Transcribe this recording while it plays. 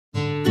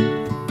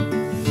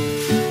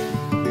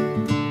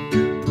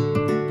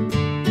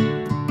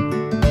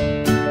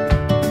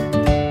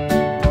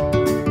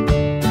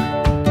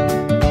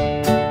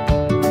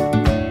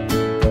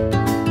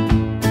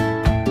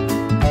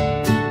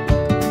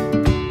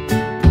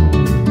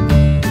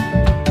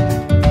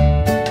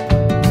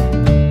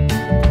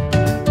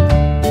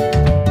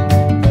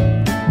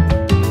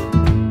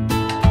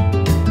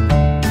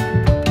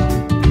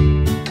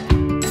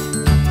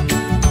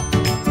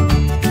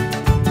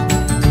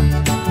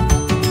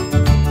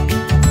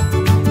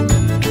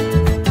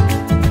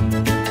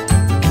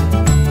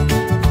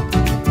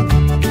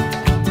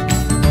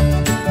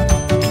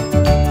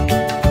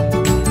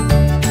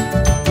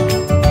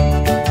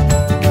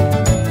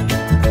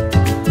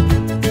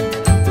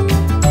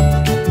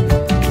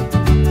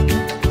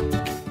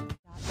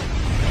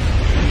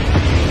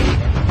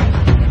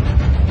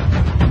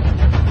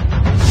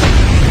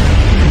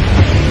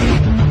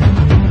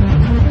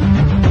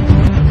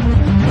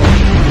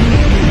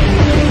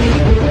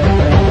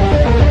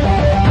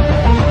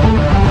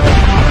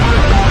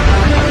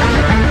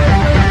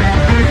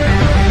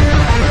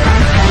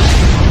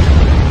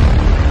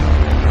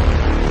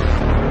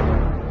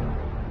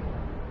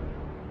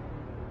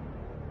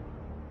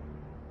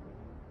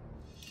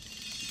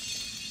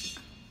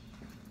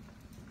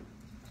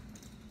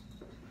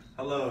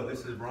Hello,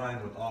 this is Brian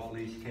with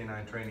Leash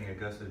K9 Training,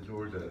 Augusta,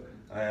 Georgia.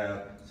 I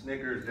have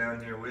Snickers down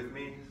here with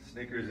me.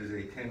 Snickers is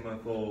a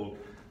 10-month-old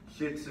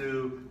Shih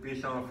Tzu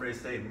Bichon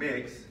Frise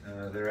mix.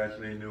 They're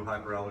actually a new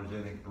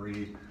hyperallergenic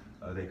breed.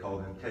 They call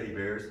them teddy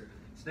bears.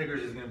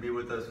 Snickers is going to be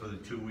with us for the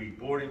 2-week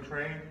boarding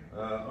train.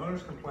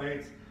 Owner's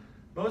complaints,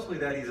 mostly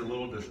that he's a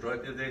little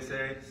destructive, they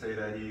say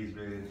that he's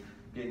been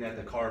getting at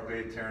the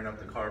carpet, tearing up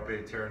the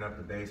carpet, tearing up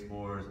the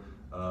baseboards,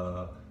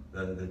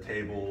 the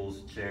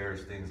tables,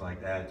 chairs, things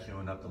like that,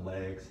 chewing up the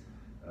legs.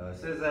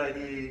 Says that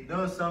he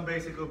knows some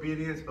basic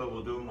obedience, but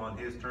will do them on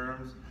his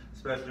terms,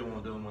 especially when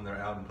we'll do them when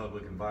they're out in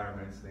public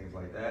environments, things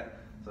like that.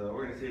 So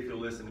we're going to see if he'll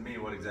listen to me,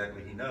 what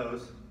exactly he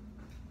knows.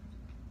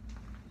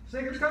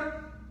 Snickers, come.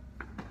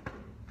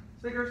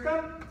 Snickers,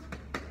 come.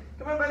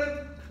 Come on, buddy.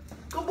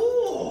 Good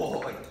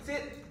boy.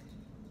 Sit.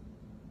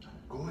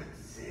 Good.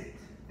 Sit.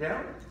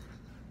 Down.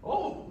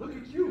 Oh, look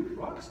at you,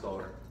 rock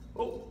star.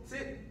 Oh,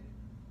 sit.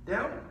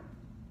 Down.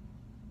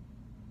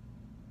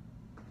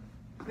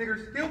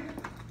 Snickers, heel.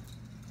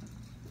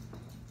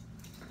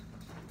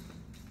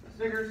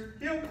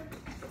 Snickers, heel.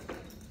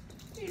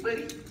 Hey,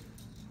 buddy.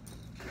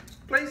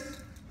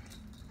 Place.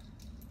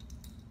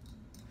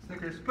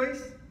 Snickers,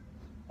 place.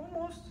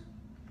 Almost.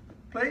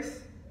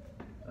 Place.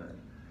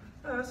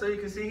 So you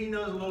can see he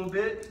knows a little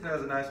bit,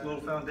 has a nice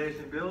little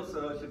foundation built,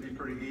 so it should be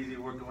pretty easy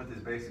working with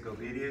his basic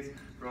obedience.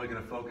 Really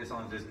going to focus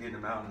on just getting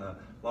him out in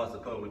lots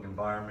of public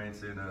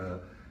environments and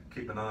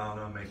keep an eye on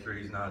him, make sure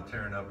he's not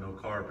tearing up no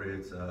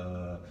carpets,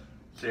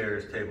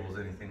 chairs, tables,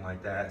 anything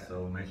like that.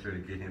 So make sure to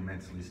get him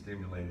mentally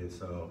stimulated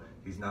so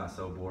he's not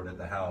so bored at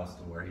the house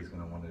to where he's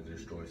going to want to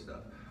destroy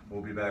stuff.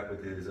 We'll be back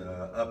with his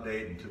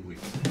update in 2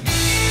 weeks.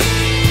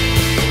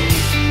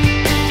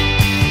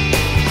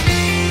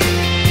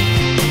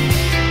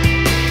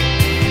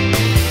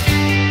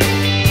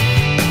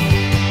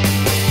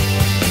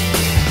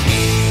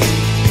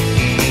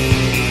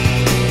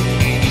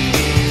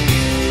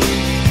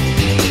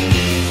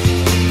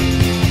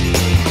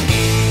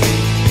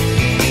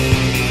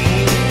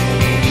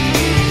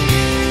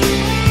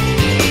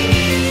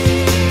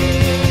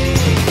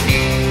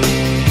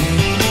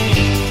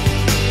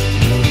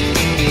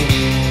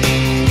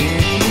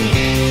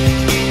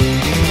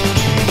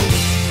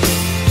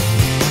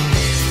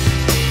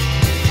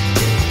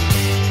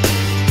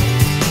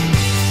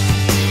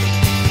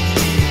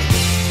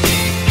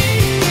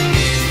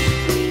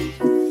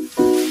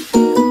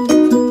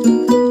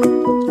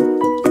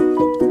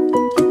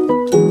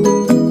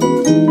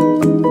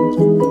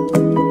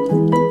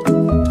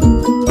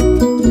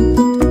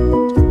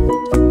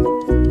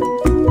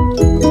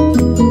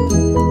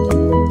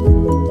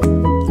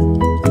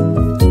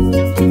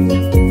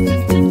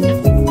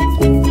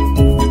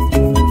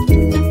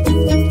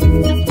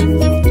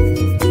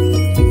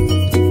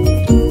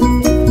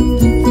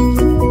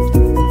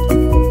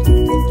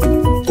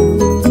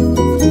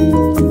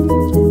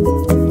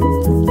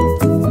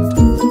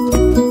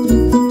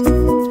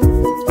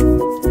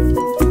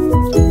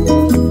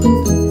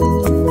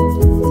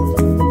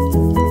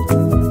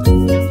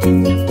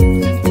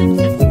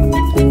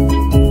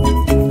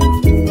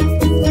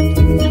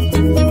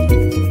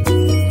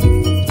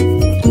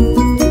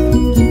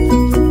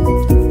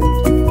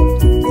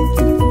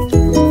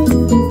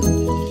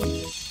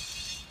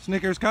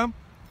 Snickers, come.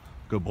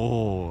 Good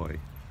boy.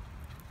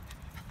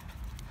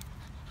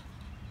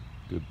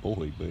 Good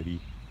boy, buddy.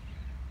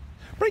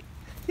 Break.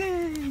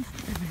 Yay.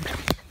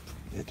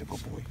 That's a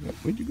good boy.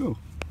 Where'd you go?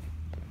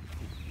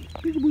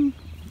 Peekaboo.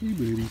 Hey,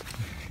 buddy.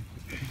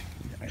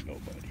 I know,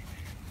 buddy.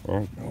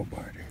 Oh, no,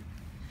 buddy.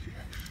 Yes.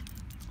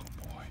 Good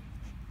boy.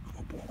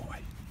 Good boy.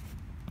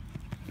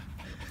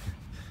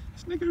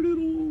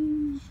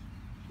 Snickerdoodles.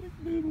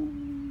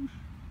 Snickerdoodles.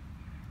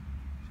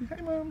 Say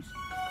hi, moms.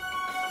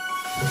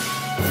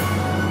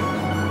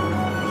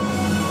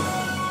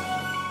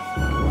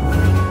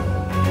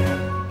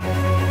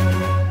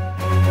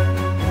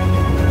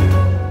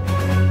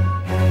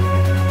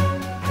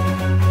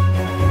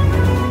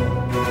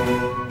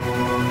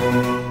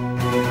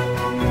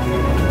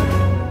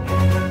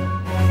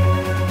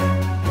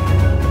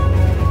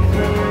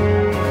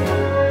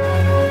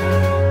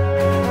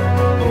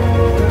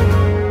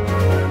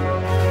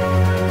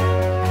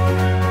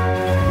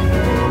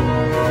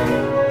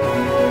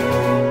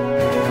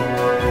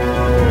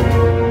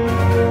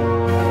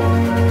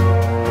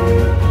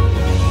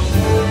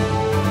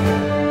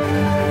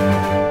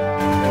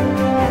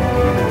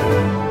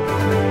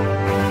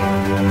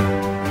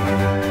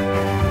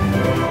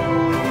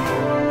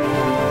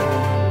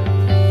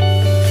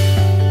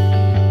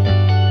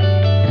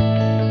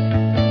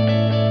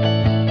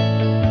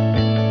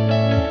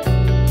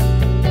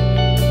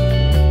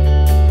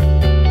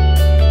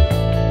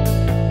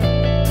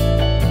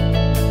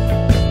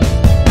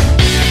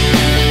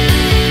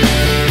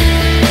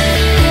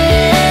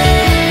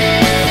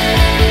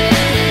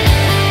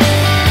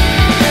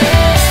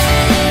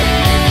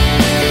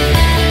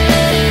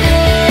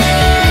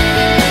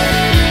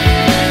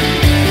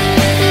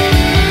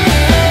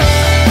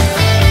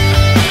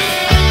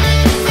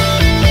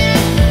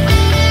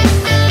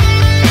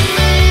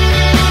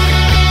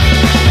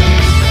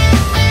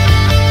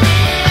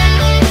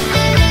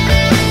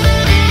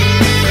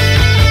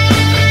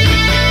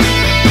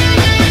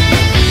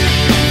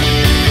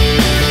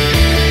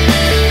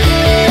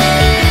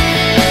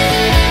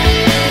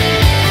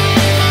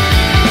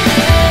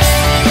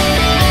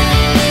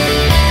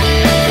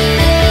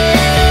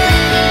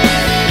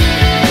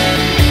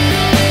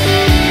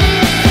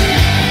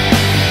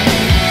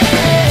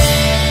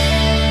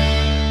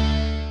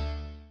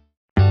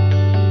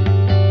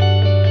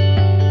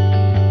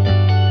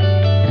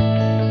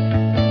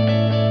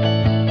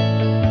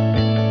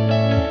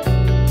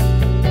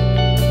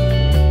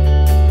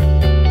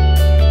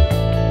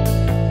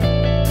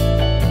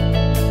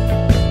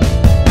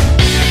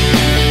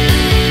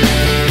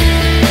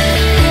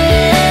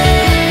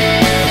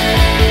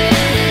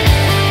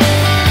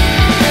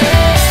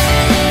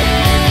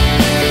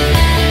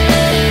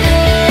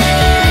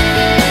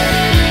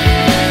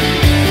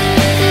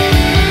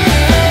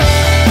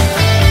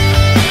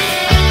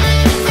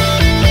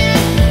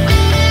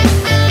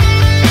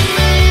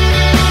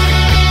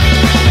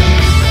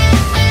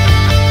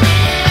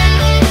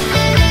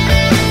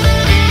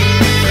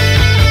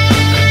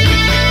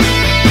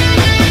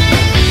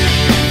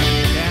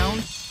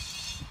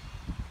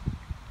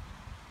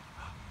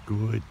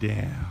 Good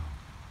down.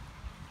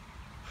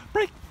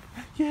 Break.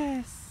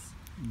 Yes.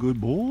 Good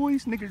boy,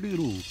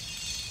 Snickerdoodle.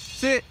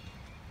 Sit.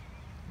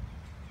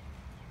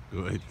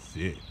 Good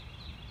sit.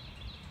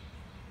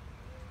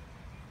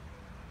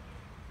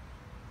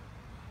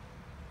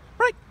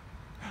 Break.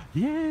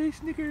 Yay,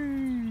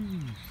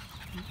 Snickers.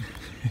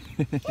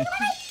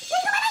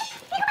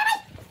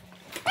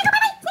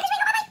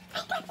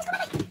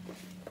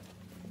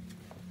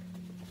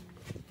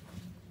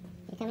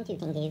 You're coming too,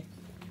 King Dave.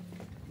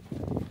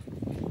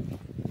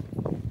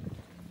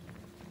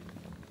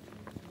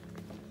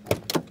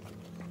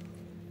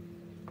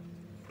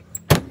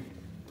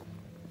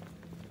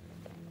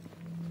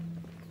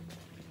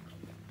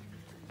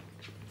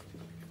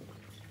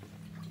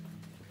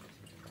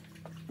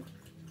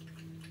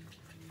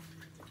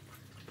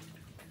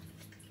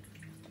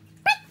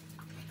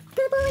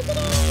 Good boy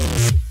today!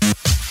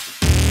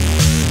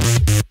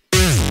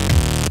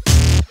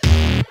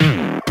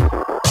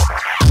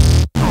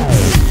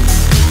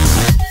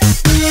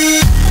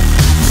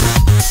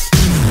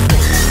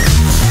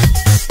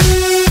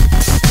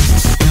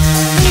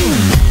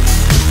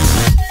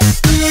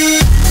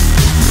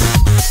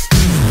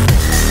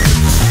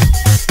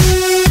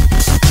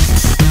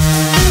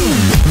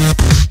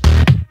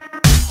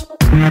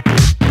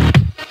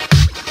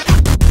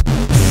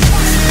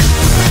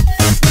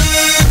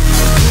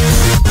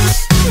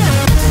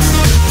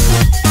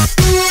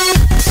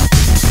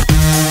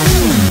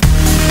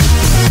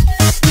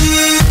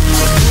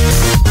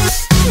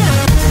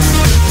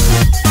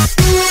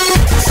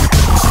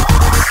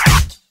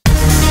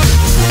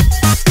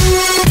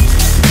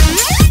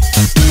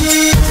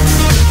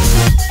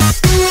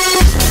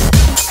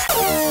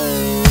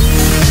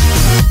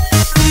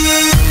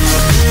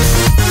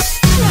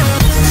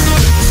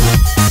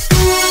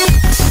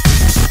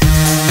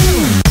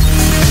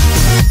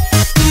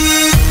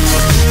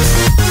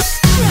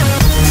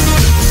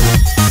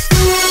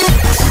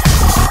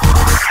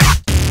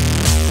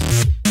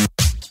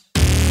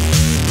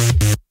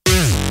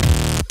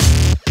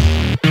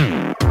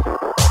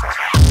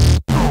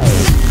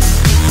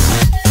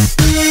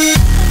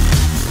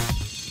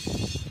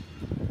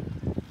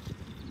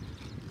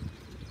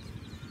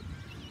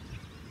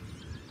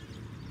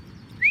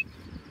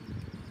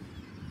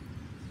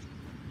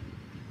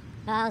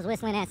 Oh, I was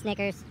whistling at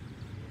Snickers.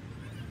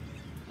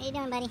 How you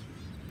doing, buddy?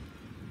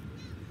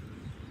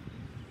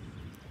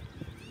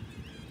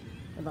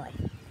 Good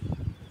boy.